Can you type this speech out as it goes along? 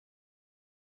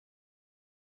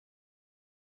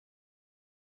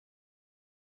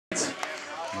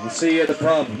We'll see you at the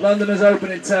pub. Londoners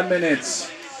open in 10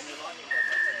 minutes.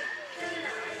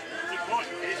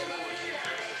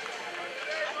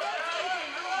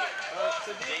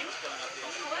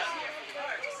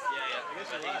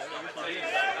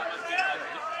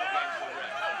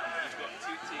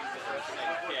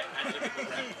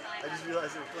 I just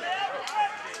realized it was playing.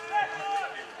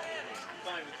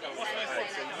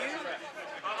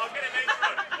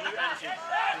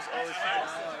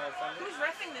 Who's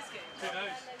reffing this game? Who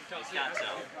knows? You can't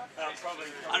tell. Probably.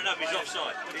 I don't know if he's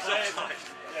offside. He's offside.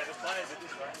 Yeah, the players at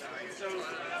this right. So,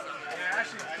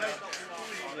 actually,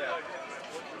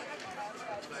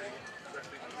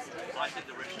 I think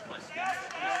the Russian plays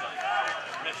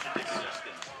Russian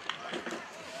existed.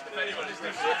 If anybody's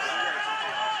going to oh,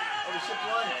 the ship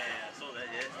won. yeah, I saw that,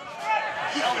 yeah.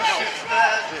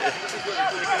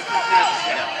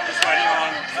 Just waiting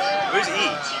on. Where's E?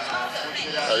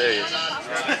 Oh, there he is.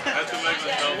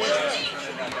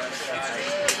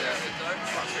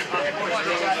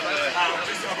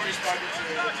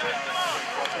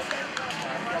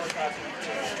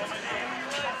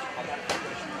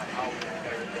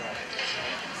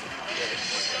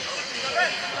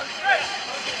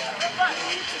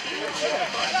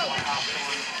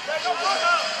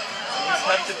 You just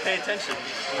have to pay attention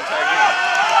the entire game.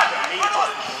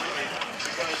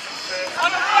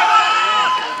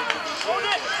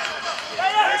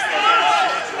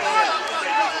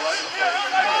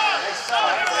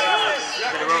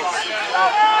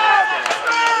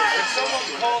 If someone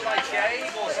call like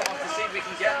Gabe or someone to see if we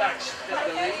can get that the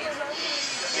lead.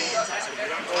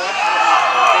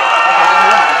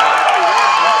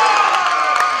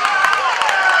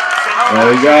 There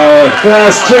we go.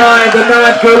 First try the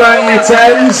night Gulangyu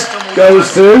 10s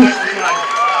goes to.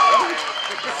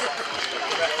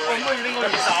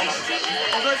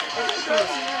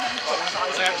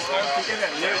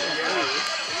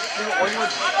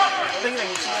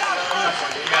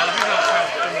 Hangzhou.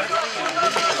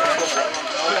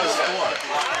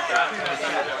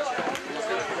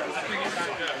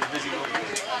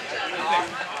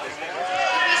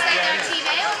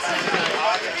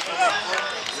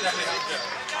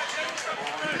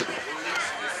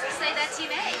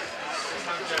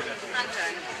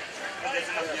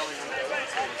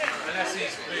 Unless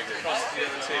he's moved across to the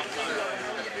other team.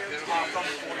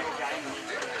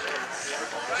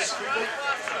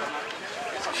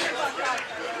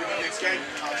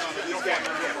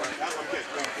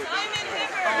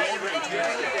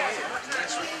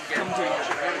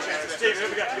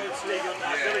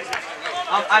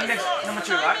 I'm next, number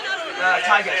 2, right?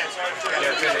 Tiger.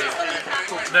 Yeah, Billy.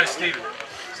 No, Stephen.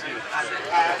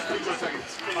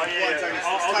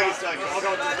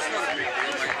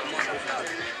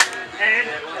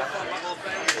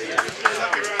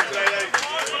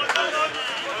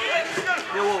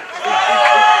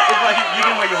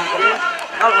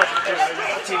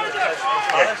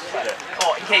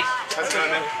 Oh, in case. How's it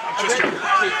going, man? I'm Tristan.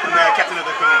 I'm the captain of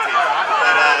the equipment team.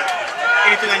 But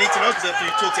anything I need to know, because if you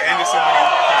talk to Anderson when he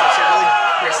comes up Chevrolet,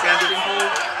 we're standard.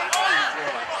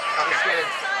 Okay.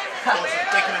 Awesome.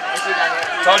 Thank you, man.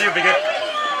 Told you it'd be good.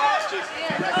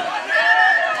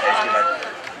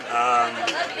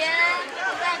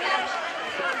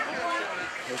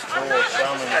 Who's cool?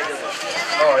 Xiamen.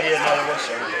 Oh, yeah, no, there was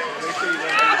Xiamen.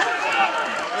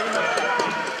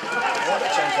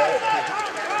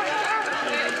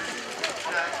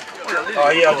 Oh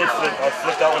yeah, I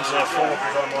flipped that one to 4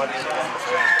 because I might be on the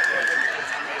phone.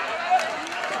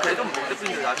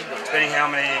 Depending how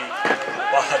many,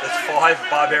 there's 5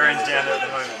 barbarians down there at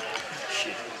the moment.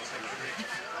 Shit.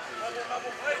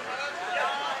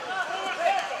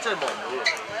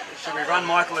 Should we run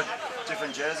Michael a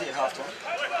different jersey at half time?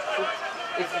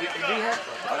 If we have,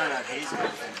 I don't know if he's got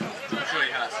anything. I'm sure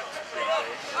he has.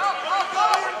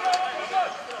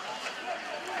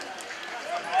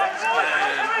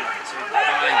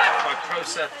 By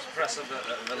process of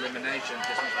elimination,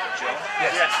 doesn't it, John?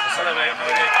 Yes.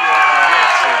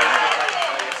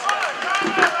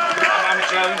 I'm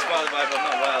Jones, by the way, but I'm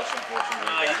not Welsh,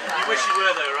 unfortunately. You wish you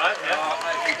were though, right?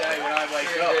 Yeah. Every day when I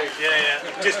wake up. Yeah.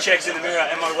 Just checks in the mirror,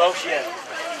 am I Welsh yet?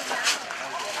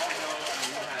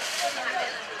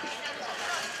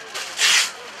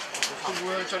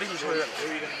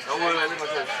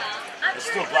 It's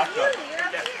still black though.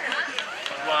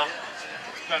 Well,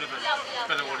 it's better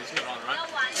than what he's got on, right?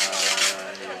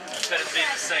 It's better to be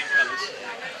the same colours.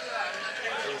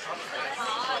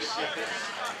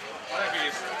 I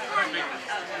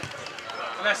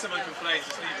think Unless someone complains,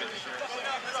 just leave it.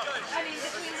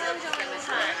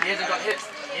 He hasn't got hit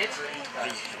yet.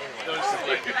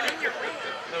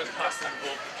 Those passing the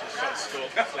ball, just trying to score.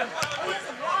 You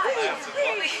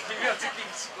have to keep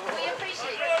score. We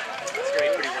appreciate it. It's going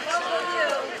to be pretty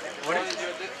one-sided. What is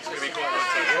it? It's going to be quite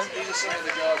one-sided. These are some of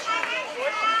the guards.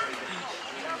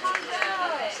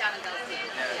 Xiamen does it.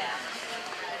 Yeah.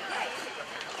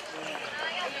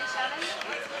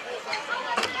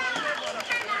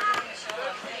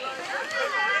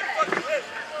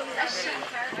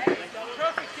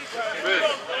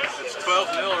 It's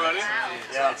 12-0 already.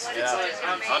 Yeah.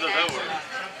 How does that work?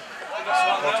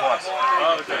 Or twice.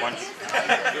 Oh, okay. Once.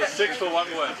 You're 6 for one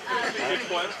win. 6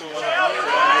 points for one win.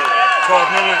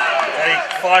 12 minutes, they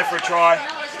 5 for a try,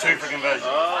 2 for conversion.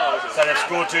 Oh, okay. So they've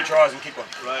scored 2 tries and kicked one.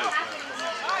 Right.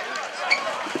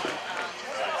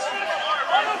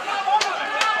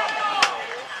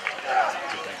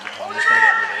 I'm just going to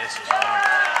get rid of this as well.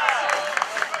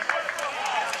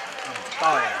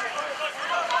 Oh yeah.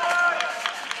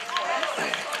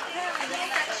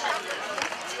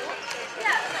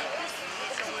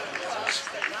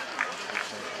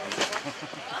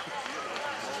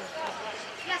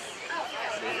 Yes. Oh,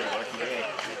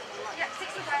 yeah,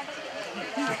 65.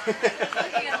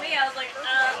 Looking at me, I was like,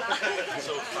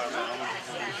 So far, man.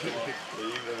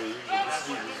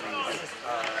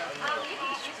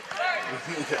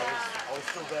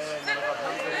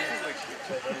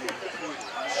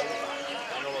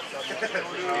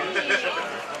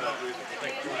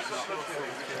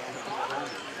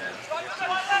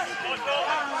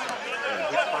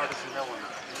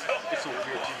 It's a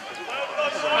weird thing.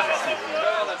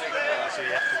 So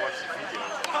you have to watch the video.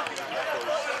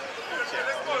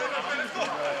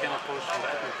 I cannot post from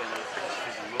that and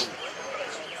it's alone.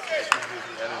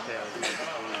 I don't think I'll do it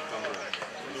on the camera.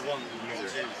 The one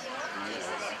user.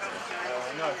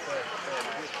 No, fair.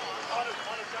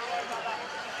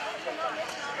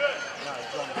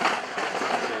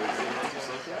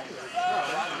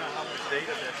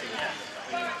 Data that thing has.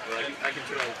 Well, I can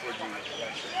turn on 4G.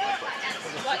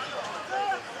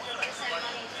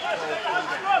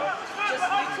 Just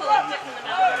you collect it from the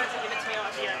mouth and give it to me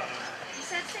off the end. you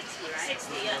said 60, right?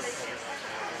 60, yes.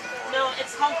 No,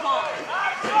 it's Hong Kong.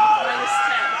 -10.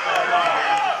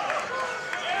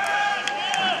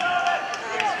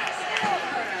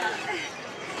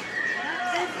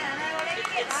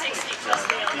 It's 60, trust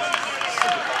me.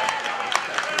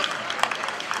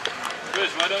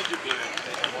 Chris, why don't you play it?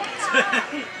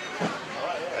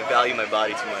 I value my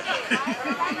body too much.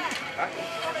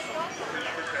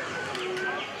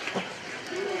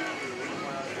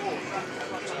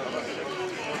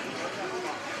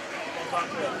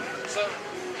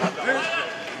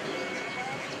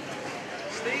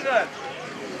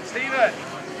 Stephen,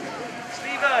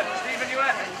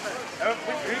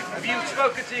 have you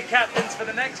spoken to your captains for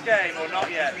the next game or not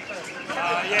yet?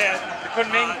 Yeah,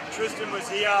 Kunming, Tristan was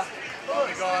here.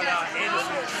 We got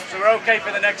Anderson. so we're okay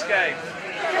for the next game.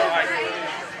 All right.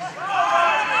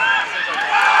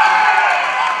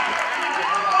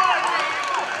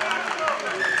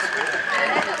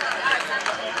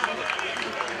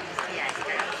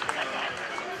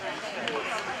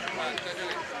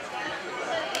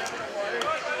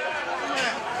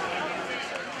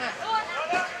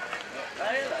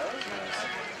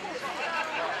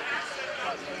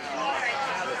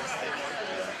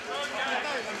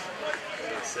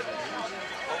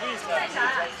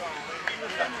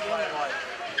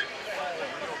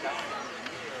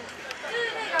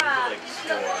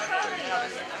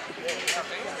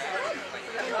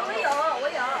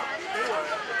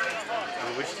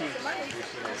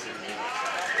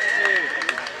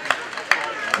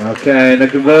 Okay, the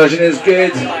conversion is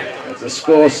good. As the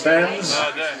score stands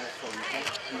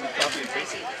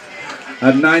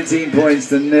at 19 points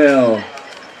to 0.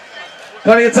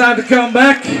 Plenty of time to come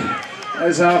back.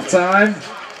 There's half time.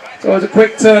 It's always a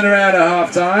quick turnaround at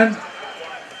half time.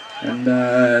 And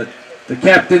the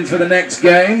captains for the next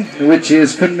game, which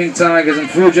is Kunming Tigers and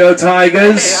Fuzhou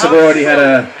Tigers, have already had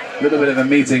a little bit of a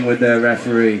meeting with their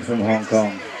referee from Hong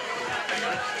Kong.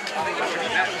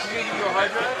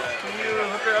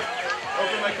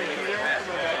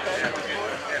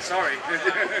 Sorry.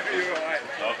 You're all right.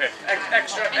 Okay.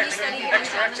 Extra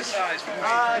exercise.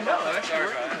 No, I'm actually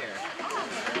working here.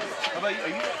 How about you? Are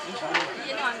you?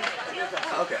 You know I'm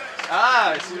Okay.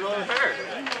 Ah, it's your own hair.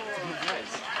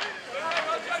 Nice.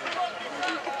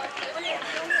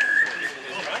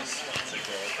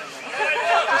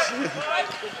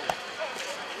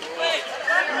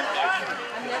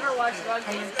 I've never watch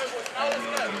rugby. You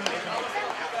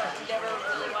never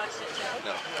really watched it, Joe?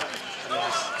 No.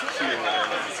 This is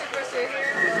your first year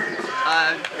here?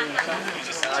 I've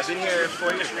been here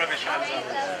 4 years. Rubbish hands up.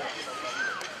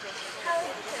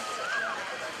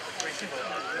 A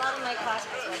lot of my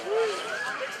classmates went.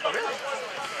 Oh, really?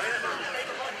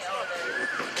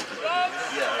 I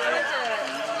went to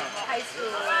high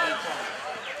school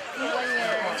 1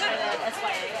 year at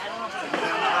SYA.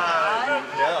 I don't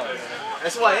know if No.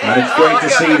 SYA? And it's great to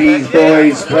see these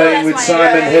boys playing with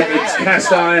Simon Hippett's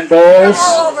cast iron balls.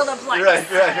 all over the place.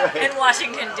 Right. In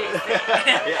Washington, D.C.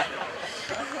 Yeah.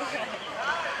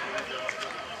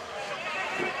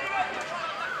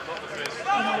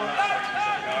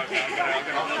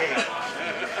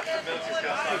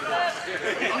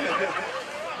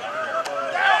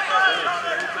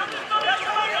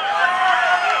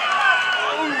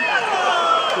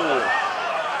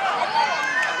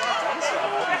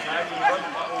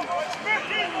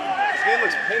 This game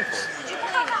looks painful.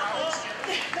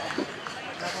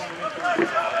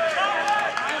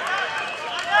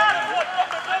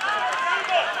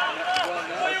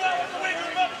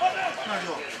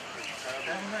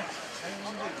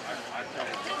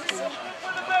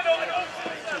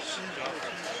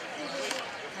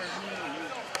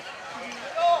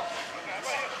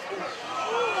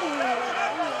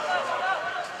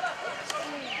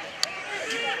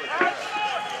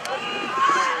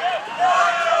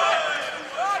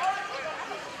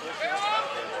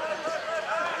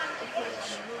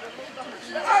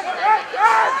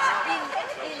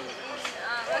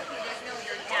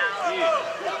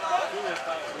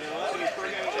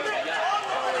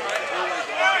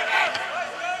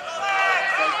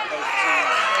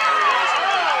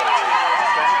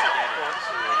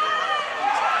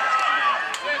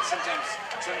 Sometimes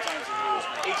the rules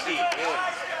make HD. It's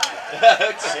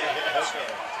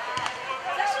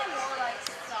actually more like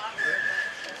soccer.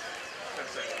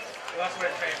 Well, that's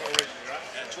where it came from originally, right?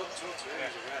 Yeah, talk to us.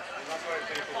 That's where it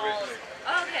came from originally.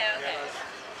 Okay.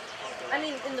 I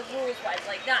mean, in the rules wise,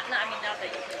 like not that you can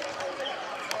hold it.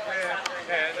 It's more like soccer.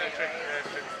 Yeah, that's true.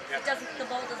 It doesn't. The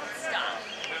ball doesn't stop.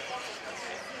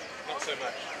 Not so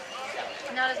much.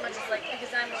 Not as much as like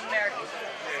because I'm American.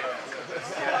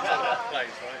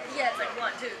 Plays, right? Yeah, it's like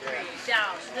 1, 2, 3,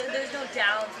 down. There's no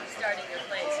downs when starting your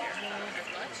plays here as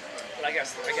much. Well, I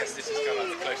guess this is kind of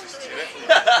like the closest to it.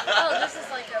 Oh, this is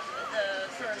like the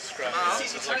first. Scrum. Okay. Yeah,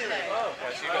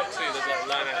 so you've got two. There's like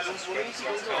line-outs and scrums.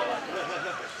 So that's kind of like.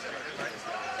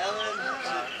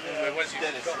 But once you've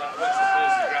got that, once the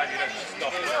ball's on the ground, you don't just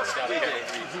stop it and start again.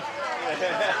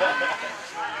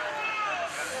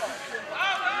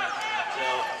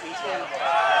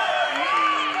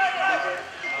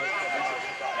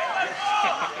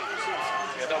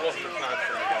 Yeah, that wasn't the plan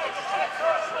for the guys.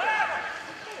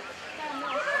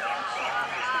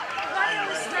 Why do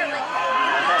we start like that?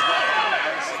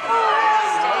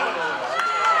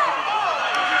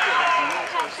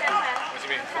 What do you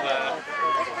mean? For the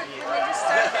When they just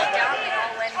started like down, they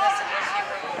all went this and then they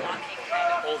were all walking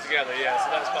kind of. all together, yeah. So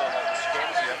that's part of like the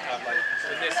scrums. You have to have like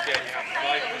in this game you have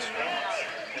 5 in the scrum.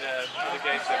 In other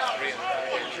games you have 3, and in other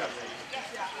games you have 3.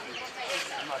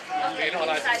 Okay, You're not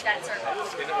allowed inside that circle.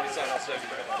 You're not inside that circle.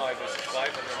 You've got 5 versus 5,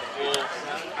 and then the ball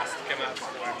has to come out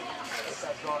from the ground.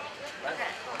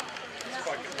 Okay. It's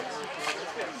quite good.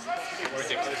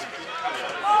 Ridiculous.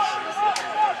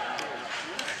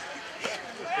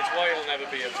 It's why it'll never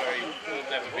be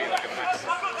like a massive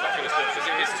popular sport, because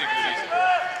it is too confusing.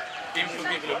 Even for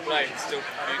people who play, it's still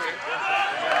confusing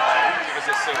because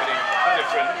there's so many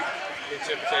different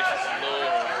interpretations of law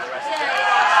and all the rest of it.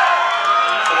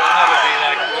 So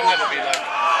it'll never be like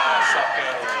soccer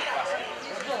or basketball.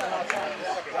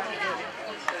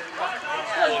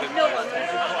 All in the hoop,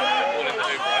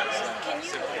 right? Can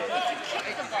you, if you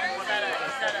kick the ball, is that a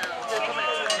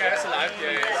Yeah, it's allowed.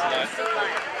 Yeah, it's allowed. still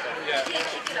like, Yeah. you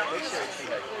can't kick it over?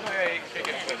 Yeah, you can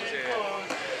kick it from here.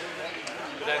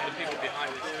 But then the people behind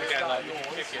it, again, like you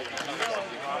can kick it, you can't have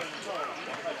somebody behind it.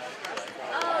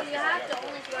 Oh, you have to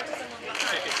only throw to someone behind.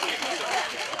 Kick it,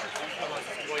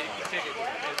 well, you can kick it,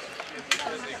 it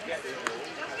doesn't get it.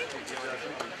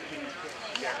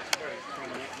 Yeah, it's very and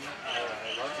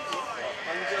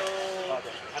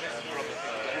it's the problem,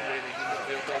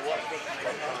 they'll watch rugby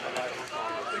from kind of like,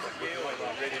 really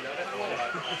know it, or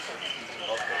like,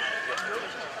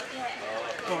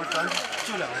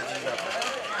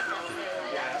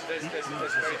 there's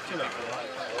very few people that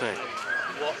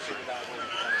watch it without all the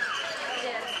time.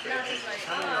 Yeah, not just like,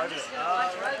 oh, I'm just going to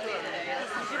watch rugby today. No,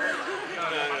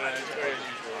 it's very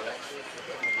unusual.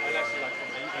 Unless you like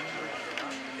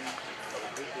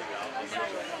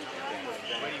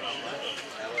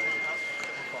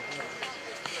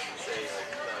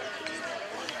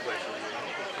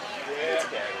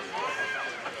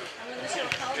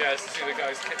Yeah, it's the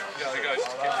guys kick it down. Yeah, you can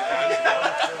run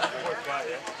it back.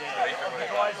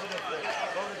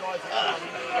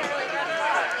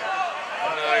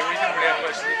 No, we didn't really have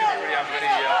much. We didn't really have many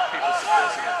people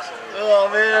supporting it. So. Oh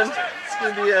man, it's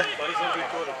gonna be a.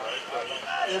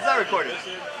 It's not recorded.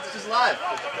 It's just live.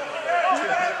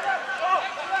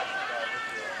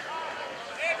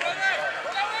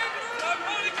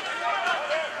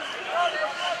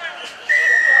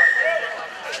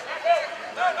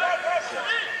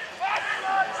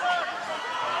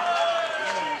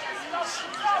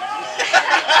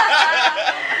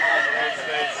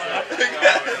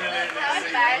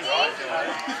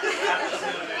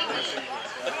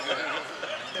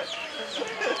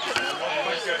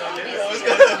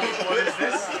 What is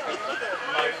this?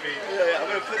 Live feed. Yeah, I'm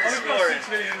gonna put the score in. 6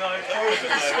 million live viewers. The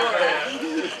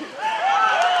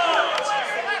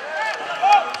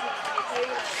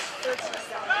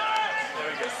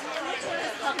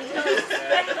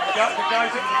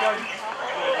guys.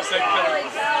 Same colour.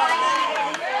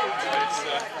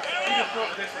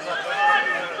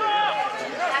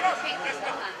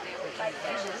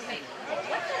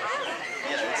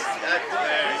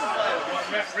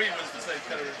 Referee was the same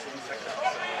colour as the second.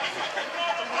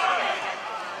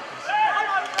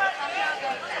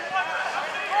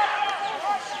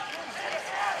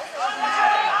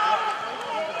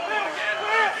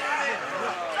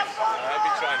 I'll be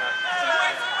trying that.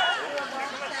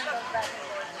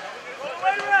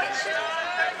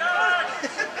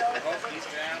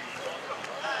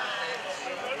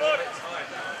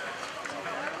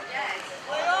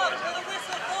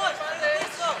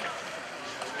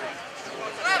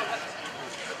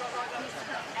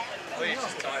 Oh, he's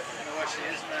just tight. I don't know why she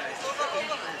is now.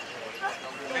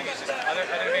 I don't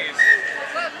think it's...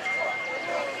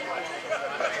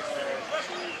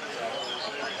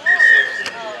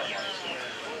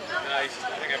 No, I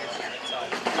think everything's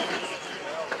tight.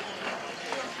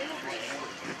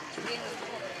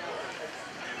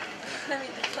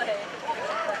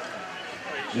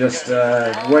 Just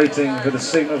waiting for the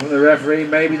signal from the referee.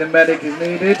 Maybe the medic is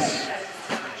needed.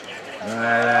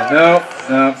 No,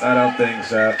 I don't think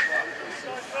so.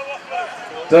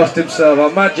 Dust himself a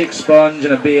magic sponge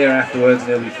and a beer afterwards and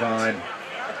he'll be fine.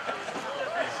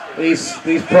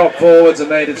 These prop forwards are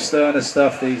made of sterner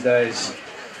stuff these days.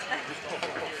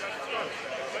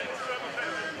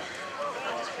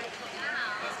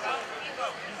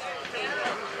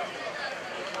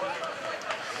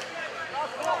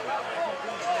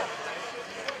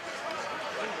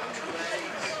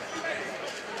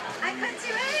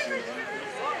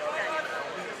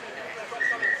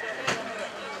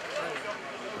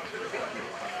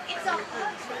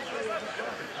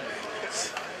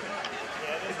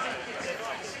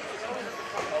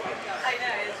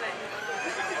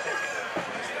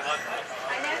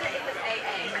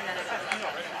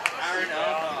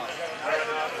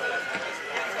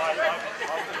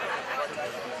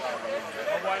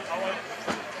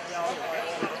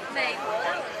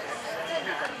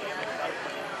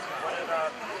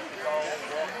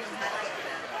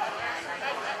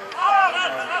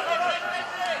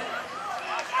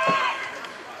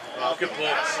 Good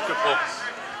balls, good balls.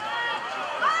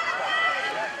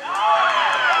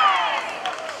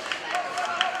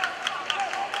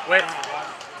 Wait.